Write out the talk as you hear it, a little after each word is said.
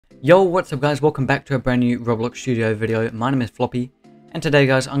Yo, what's up guys, welcome back to a brand new Roblox Studio video. My name is Floppy, and today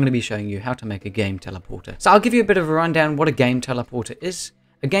guys I'm going to be showing you how to make a game teleporter. So I'll give you a bit of a rundown what a game teleporter is.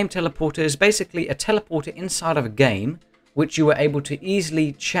 A game teleporter is basically a teleporter inside of a game which you are able to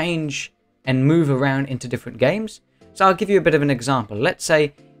easily change and move around into different games. So I'll give you a bit of an example. Let's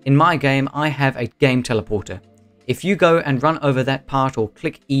say in my game I have a game teleporter. If you go and run over that part or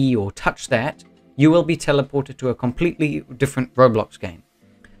click E or touch that, you will be teleported to a completely different Roblox game.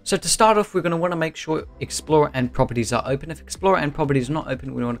 So to start off, we're going to want to make sure Explorer and Properties are open. If Explorer and Properties are not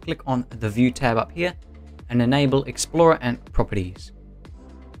open, we want to click on the View tab up here and enable Explorer and Properties.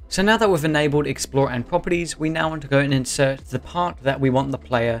 So now that we've enabled Explorer and Properties, we now want to go and insert the part that we want the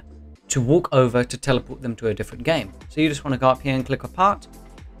player to walk over to teleport them to a different game. So you just want to go up here and click a part,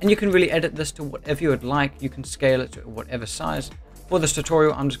 and you can really edit this to whatever you would like. You can scale it to whatever size. For this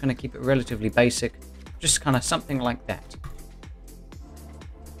tutorial, I'm just going to keep it relatively basic, just kind of something like that.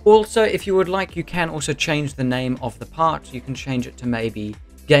 Also, if you would like, you can also change the name of the part. You can change it to maybe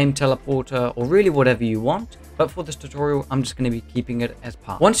Game Teleporter or really whatever you want. But for this tutorial, I'm just going to be keeping it as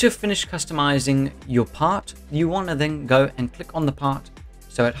part. Once you've finished customizing your part, you want to then go and click on the part.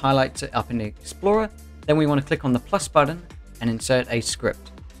 So it highlights it up in the Explorer. Then we want to click on the plus button and insert a script.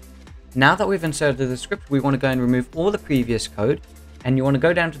 Now that we've inserted the script, we want to go and remove all the previous code. And you want to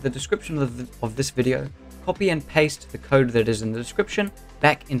go down to the description of this video, copy and paste the code that is in the description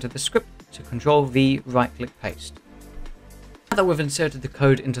back into the script to Control V, right click paste. Now that we've inserted the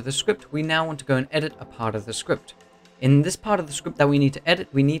code into the script, we now want to go and edit a part of the script. In this part of the script that we need to edit,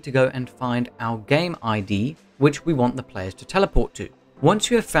 we need to go and find our game ID, which we want the players to teleport to.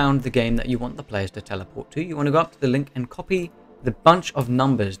 Once you have found the game that you want the players to teleport to, you want to go up to the link and copy the bunch of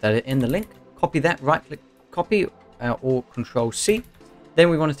numbers that are in the link. Copy that, right click copy or Control C.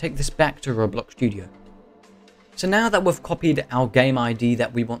 Then we want to take this back to Roblox Studio. So now that we've copied our game ID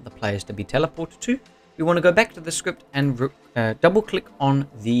that we want the players to be teleported to, we want to go back to the script and double click on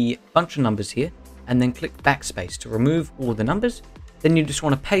the bunch of numbers here and then click backspace to remove all the numbers. Then you just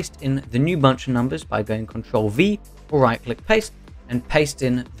want to paste in the new bunch of numbers by going Control V or right click paste and paste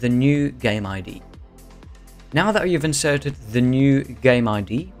in the new game ID. Now that you've inserted the new game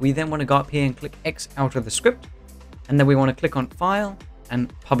ID, we then want to go up here and click X out of the script, and then we want to click on File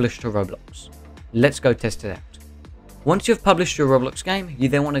and Publish to Roblox. Let's go test it out. Once you've published your Roblox game, you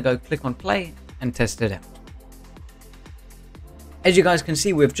then want to go click on play and test it out. As you guys can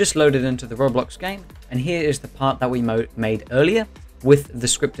see, we've just loaded into the Roblox game, and here is the part that we made earlier with the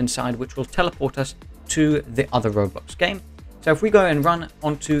script inside, which will teleport us to the other Roblox game. So if we go and run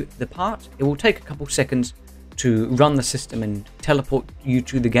onto the part, it will take a couple seconds to run the system and teleport you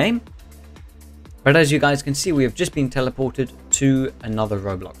to the game. But as you guys can see, we have just been teleported to another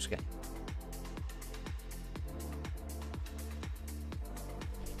Roblox game.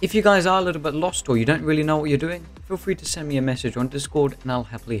 If you guys are a little bit lost or you don't really know what you're doing, feel free to send me a message on Discord and I'll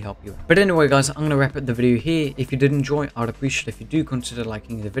happily help you out. But anyway guys, I'm going to wrap up the video here. If you did enjoy, I'd appreciate it if you do consider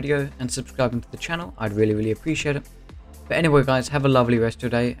liking the video and subscribing to the channel. I'd really appreciate it. But anyway guys, have a lovely rest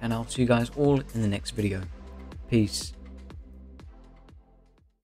of your day and I'll see you guys all in the next video. Peace.